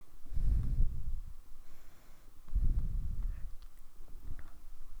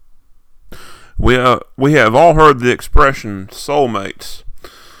We have all heard the expression soulmates.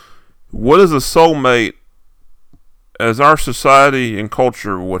 What is a soulmate as our society and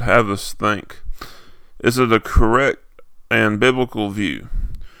culture would have us think? Is it a correct and biblical view?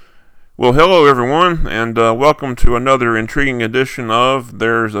 Well, hello everyone, and welcome to another intriguing edition of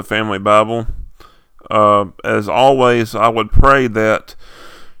There's a Family Bible. As always, I would pray that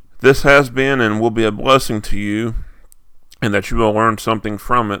this has been and will be a blessing to you, and that you will learn something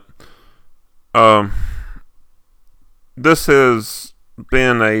from it. This has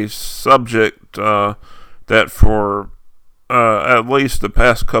been a subject that for at least the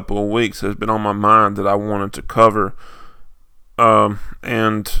past couple of weeks has been on my mind that I wanted to cover.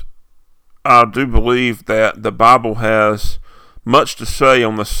 And I do believe that the Bible has much to say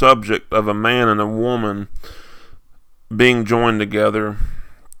on the subject of a man and a woman being joined together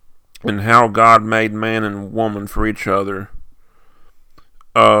and how God made man and woman for each other.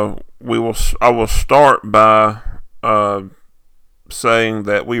 I will start by saying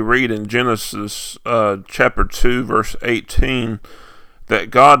that we read in Genesis chapter 2 verse 18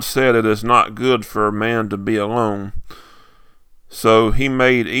 that God said it is not good for a man to be alone. So he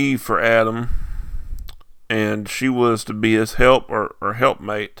made Eve for Adam, and she was to be his help or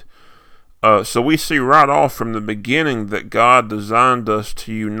helpmate. So we see right off from the beginning that God designed us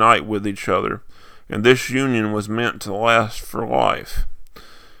to unite with each other, and this union was meant to last for life.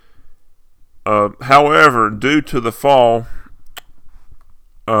 However, due to the fall,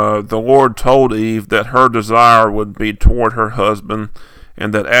 the Lord told Eve that her desire would be toward her husband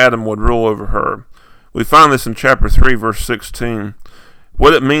and that Adam would rule over her. We find this in chapter 3, verse 16.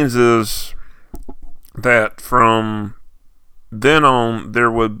 What it means is that from then on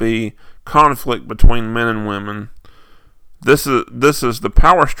there would be conflict between men and women. This is the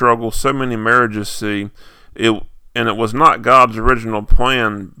power struggle so many marriages see. And it was not God's original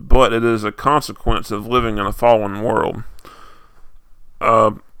plan, but it is a consequence of living in a fallen world.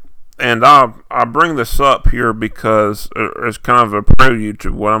 And I bring this up here because it's kind of a prelude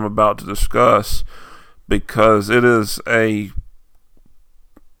to what I'm about to discuss, because it is a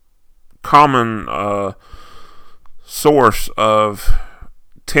common source of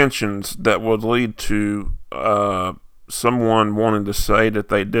tensions that would lead to someone wanting to say that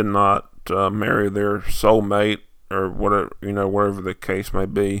they did not marry their soulmate, or whatever, wherever the case may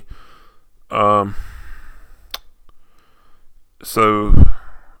be. So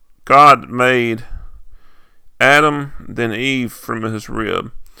God made Adam, then Eve from his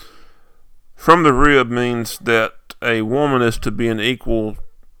rib. From the rib means that a woman is to be an equal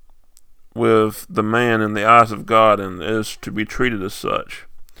with the man in the eyes of God and is to be treated as such.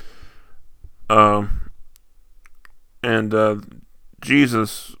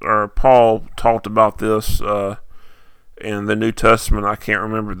 Jesus, or Paul, talked about this in the New Testament. I can't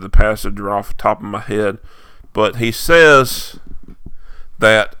remember the passage off the top of my head, but he says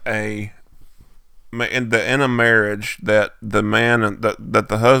that in a marriage that the man and that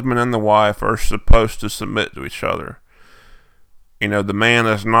the husband and the wife are supposed to submit to each other. The man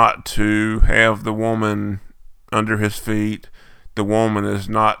is not to have the woman under his feet. The woman is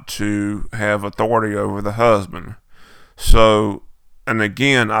not to have authority over the husband. So, and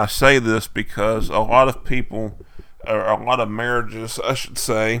again, I say this because a lot of people, or a lot of marriages, I should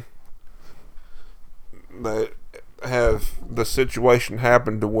say, that have the situation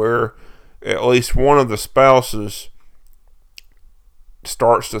happen to where at least one of the spouses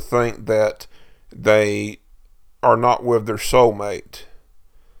starts to think that they are not with their soulmate.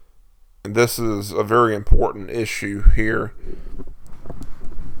 And this is a very important issue here.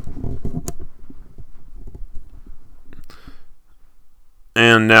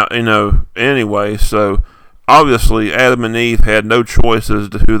 And now, anyway, so obviously Adam and Eve had no choice as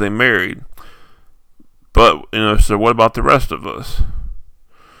to who they married. But, so what about the rest of us?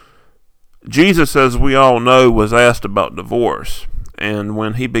 Jesus, as we all know, was asked about divorce. And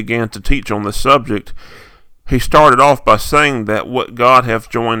when he began to teach on the subject, he started off by saying that what God hath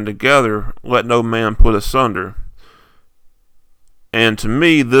joined together, let no man put asunder. And to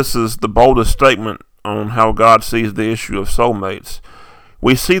me, this is the boldest statement on how God sees the issue of soulmates.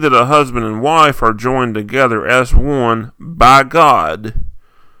 We see that a husband and wife are joined together as one by God.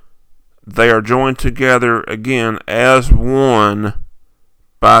 They are joined together again as one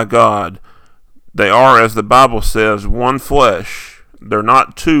by God. They are, as the Bible says, one flesh. They're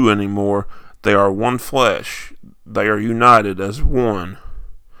not two anymore. They are one flesh. They are united as one.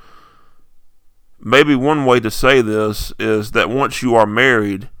 Maybe one way to say this is that once you are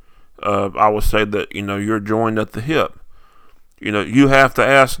married, I would say that, you're joined at the hip. You have to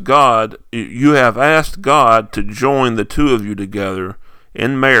ask God, you have asked God to join the two of you together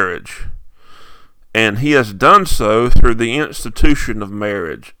in marriage. and he has done so through the institution of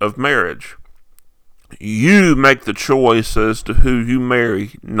marriage. You make the choice as to who you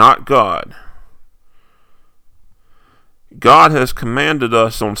marry, not God. God has commanded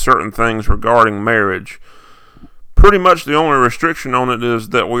us on certain things regarding marriage. Pretty much the only restriction on it is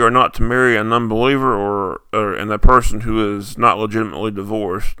that we are not to marry an unbeliever or a person who is not legitimately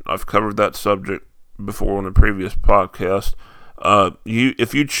divorced. I've covered that subject before on a previous podcast.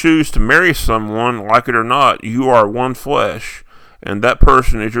 If you choose to marry someone, like it or not, you are one flesh, and that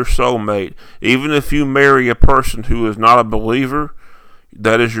person is your soulmate. Even if you marry a person who is not a believer,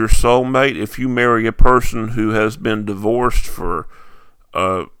 that is your soulmate. If you marry a person who has been divorced for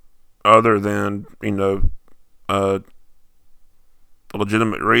other than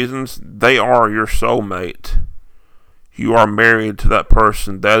legitimate reasons, they are your soulmate. You are married to that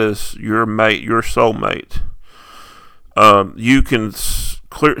person. That is your mate, your soulmate. You can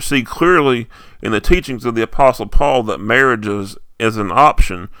see clearly in the teachings of the Apostle Paul that marriage is an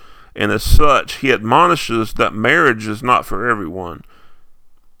option, and as such, he admonishes that marriage is not for everyone.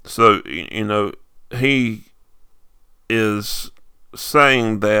 So, he is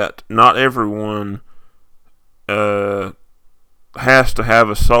saying that not everyone has to have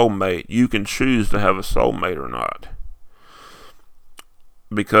a soulmate. You can choose to have a soulmate or not.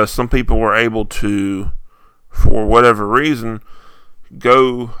 Because some people were able to, for whatever reason,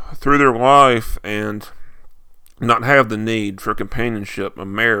 go through their life and not have the need for companionship of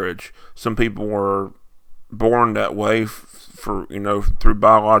marriage. Some people were born that way through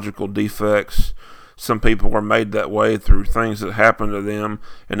biological defects. Some people were made that way through things that happened to them,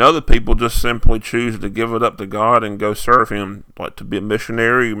 and other people just simply choose to give it up to God and go serve Him, like to be a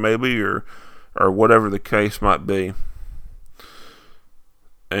missionary maybe, or whatever the case might be.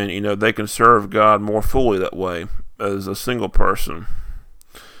 And they can serve God more fully that way as a single person.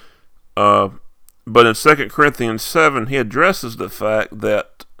 But in 2 Corinthians 7, he addresses the fact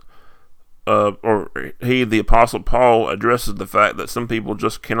that, the Apostle Paul addresses the fact that some people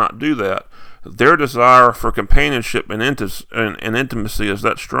just cannot do that. Their desire for companionship and intimacy is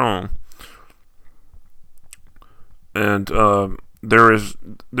that strong. And there is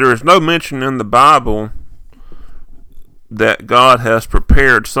no mention in the Bible that God has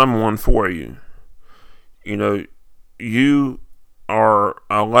prepared someone for you. You are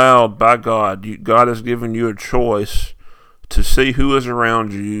allowed by God. God has given you a choice to see who is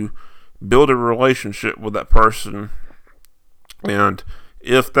around you, build a relationship with that person, and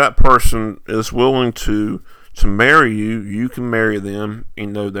if that person is willing to marry you, you can marry them.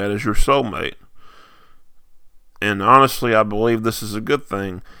 That is your soulmate. And honestly, I believe this is a good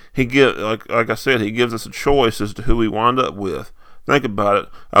thing. Like I said, he gives us a choice as to who we wind up with. Think about it.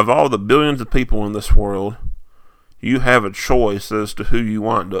 Of all the billions of people in this world, you have a choice as to who you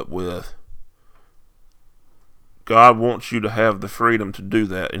wind up with. God wants you to have the freedom to do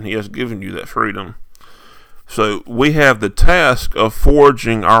that, and He has given you that freedom. So we have the task of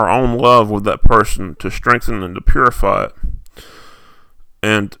forging our own love with that person to strengthen and to purify it.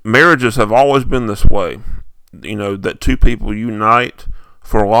 And marriages have always been this way. That two people unite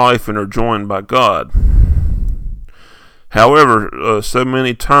for life and are joined by God. However, so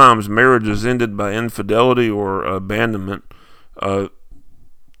many times marriage is ended by infidelity or abandonment,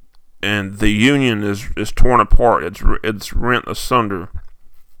 and the union is torn apart. It's rent asunder.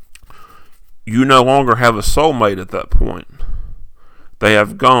 You no longer have a soulmate at that point. They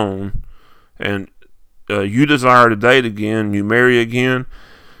have gone, and you desire to date again. You marry again,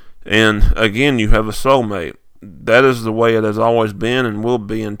 and again you have a soulmate. That is the way it has always been and will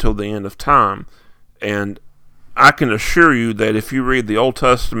be until the end of time. And I can assure you that if you read the Old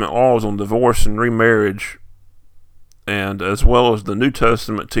Testament laws on divorce and remarriage, and as well as the New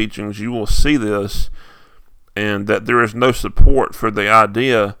Testament teachings, you will see this, and that there is no support for the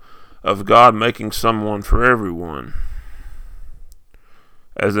idea of God making someone for everyone,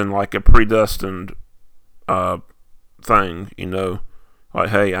 as in like a predestined thing, like,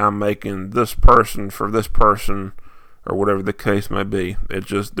 hey, I'm making this person for this person, or whatever the case may be.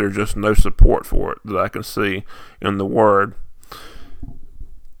 There's just no support for it that I can see in the Word.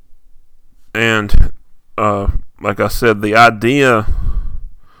 And like I said, the idea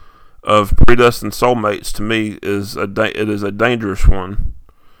of predestined soulmates to me is a dangerous one.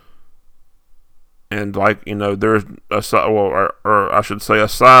 And there's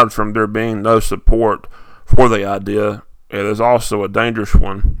aside from there being no support for the idea, it is also a dangerous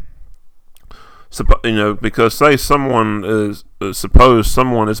one. Because suppose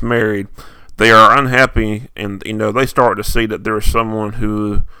someone is married, they are unhappy, and they start to see that there is someone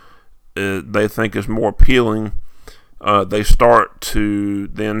who they think is more appealing they start to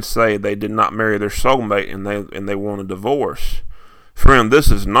then say they did not marry their soulmate and they want a divorce. Friend,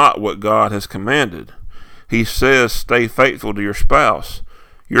 this is not what God has commanded. He says, stay faithful to your spouse.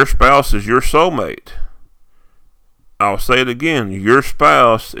 Your spouse is your soulmate. I'll say it again. Your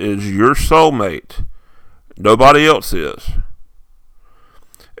spouse is your soulmate. Nobody else is.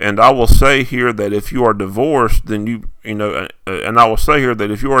 And I will say here that if you are divorced, then and I will say here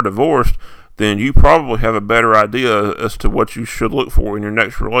that if you are divorced, then you probably have a better idea as to what you should look for in your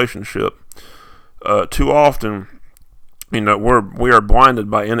next relationship. Too often, we are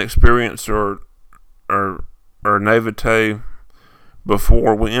blinded by inexperience or naivete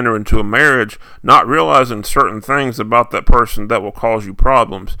before we enter into a marriage, not realizing certain things about that person that will cause you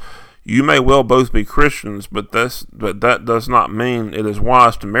problems. You may well both be Christians, but that does not mean it is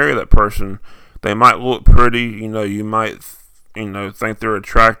wise to marry that person. They might look pretty, you might think they're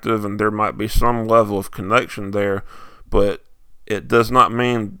attractive, and there might be some level of connection there, but it doesn't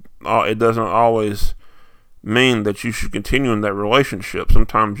always mean that you should continue in that relationship.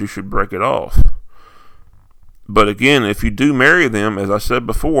 Sometimes you should break it off. But again, if you do marry them, as I said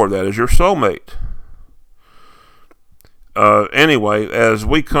before, that is your soulmate. Anyway, as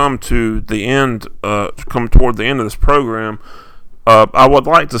we come toward the end of this program, I would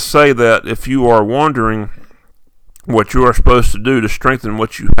like to say that if you are wondering what you are supposed to do to strengthen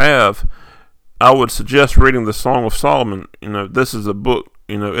what you have, I would suggest reading the Song of Solomon. This is a book.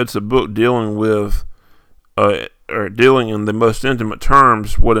 It's a book dealing with, or dealing in the most intimate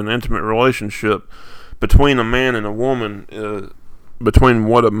terms, what an intimate relationship between a man and a woman, between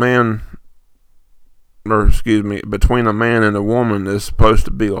a man and a woman is supposed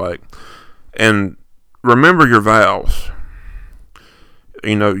to be like. And remember your vows.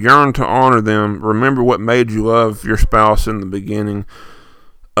 Yearn to honor them. Remember what made you love your spouse in the beginning.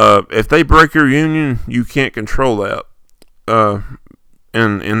 If they break your union, you can't control that.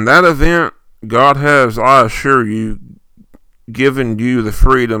 And in that event, God has, I assure you, given you the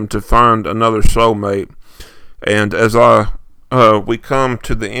freedom to find another soulmate. And as we come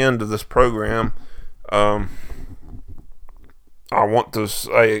to the end of this program, I want to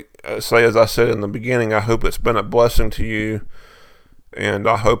say, as I said in the beginning, I hope it's been a blessing to you, and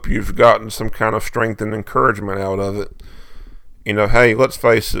I hope you've gotten some kind of strength and encouragement out of it. Hey, let's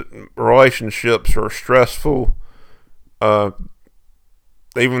face it, relationships are stressful.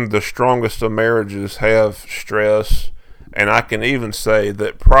 Even the strongest of marriages have stress, and I can even say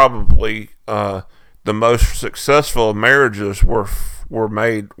that probably the most successful marriages were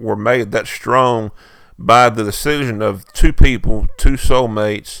made that strong by the decision of two people, two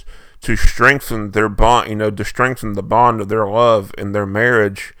soulmates, to strengthen their bond, to strengthen the bond of their love in their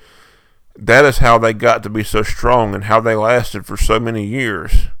marriage. That is how they got to be so strong and how they lasted for so many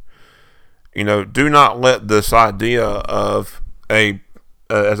years. Do not let this idea of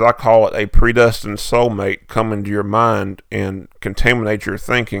as I call it, a predestined soulmate come into your mind and contaminate your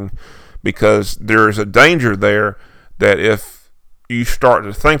thinking, because there is a danger there that if you start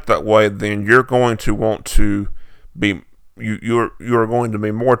to think that way, then you're going to want to be you are going to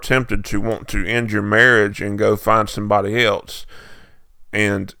be more tempted to want to end your marriage and go find somebody else.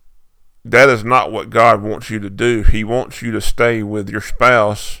 And that is not what God wants you to do. He wants you to stay with your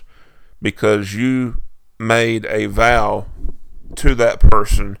spouse because you made a vow to that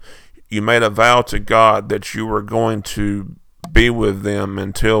person. You made a vow to God that you were going to be with them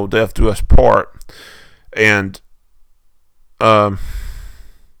until death do us part. And hey,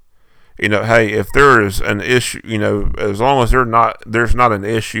 if there is an issue, as long as there's not an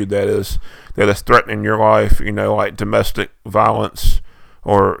issue that is threatening your life, like domestic violence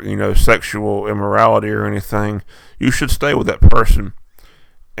or sexual immorality or anything, you should stay with that person.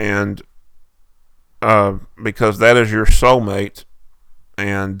 And because that is your soulmate,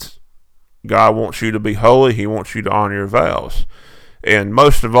 and God wants you to be holy. He wants you to honor your vows. And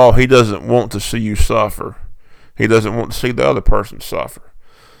most of all, He doesn't want to see you suffer. He doesn't want to see the other person suffer.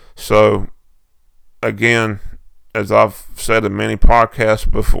 So, again, as I've said in many podcasts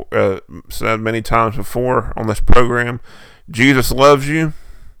before, said many times before on this program, Jesus loves you.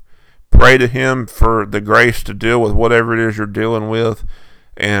 Pray to Him for the grace to deal with whatever it is you're dealing with,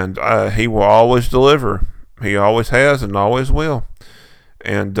 and He will always deliver. He always has and always will.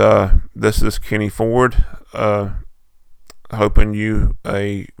 And this is Kenny Ford, hoping you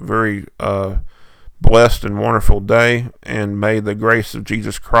a very blessed and wonderful day, and may the grace of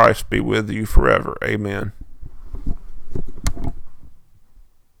Jesus Christ be with you forever. Amen.